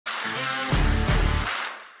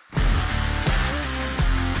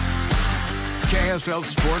KSL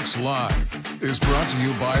Sports Live is brought to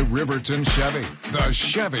you by Riverton Chevy, the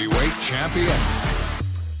Chevyweight champion.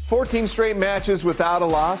 14 straight matches without a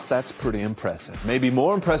loss. That's pretty impressive. Maybe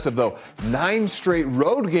more impressive, though, 9 straight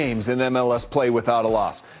road games in MLS play without a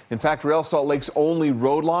loss. In fact, Real Salt Lake's only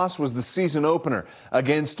road loss was the season opener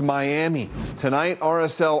against Miami. Tonight,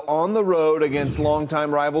 RSL on the road against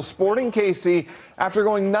longtime rival Sporting KC. After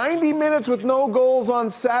going 90 minutes with no goals on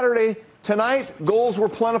Saturday, tonight, goals were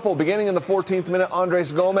plentiful. Beginning in the 14th minute,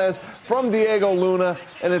 Andres Gomez from Diego Luna,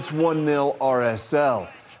 and it's 1-0 RSL.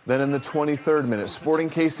 Then in the 23rd minute, Sporting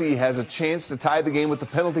KC has a chance to tie the game with the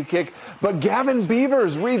penalty kick, but Gavin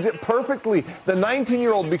Beavers reads it perfectly. The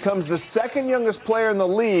 19-year-old becomes the second youngest player in the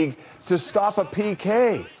league to stop a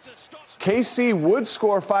PK. KC would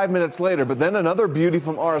score 5 minutes later, but then another beauty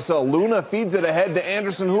from RSL. Luna feeds it ahead to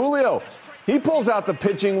Anderson Julio. He pulls out the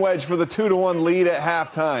pitching wedge for the 2-1 lead at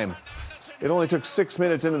halftime. It only took 6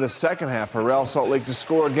 minutes into the second half for Real Salt Lake to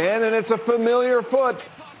score again, and it's a familiar foot.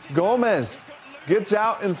 Gomez gets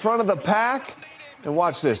out in front of the pack, and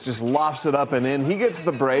watch this, just lofts it up and in. He gets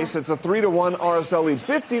the brace. It's a 3-1 RSL lead.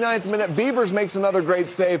 59th minute, Beavers makes another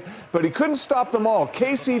great save, but he couldn't stop them all.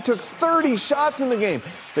 KC took 30 shots in the game.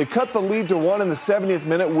 They cut the lead to 1 in the 70th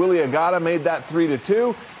minute. Willie Agata made that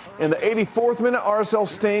 3-2. In the 84th minute, RSL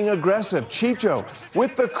staying aggressive. Chicho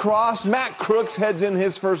with the cross. Matt Crooks heads in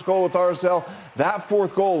his first goal with RSL. That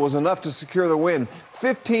fourth goal was enough to secure the win.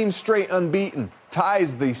 15 straight unbeaten.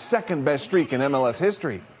 Ties the second best streak in MLS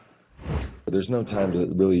history. There's no time to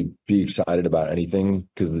really be excited about anything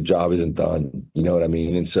because the job isn't done. You know what I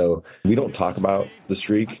mean? And so we don't talk about the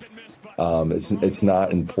streak. It's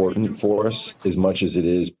not important for us as much as it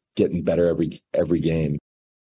is getting better every game.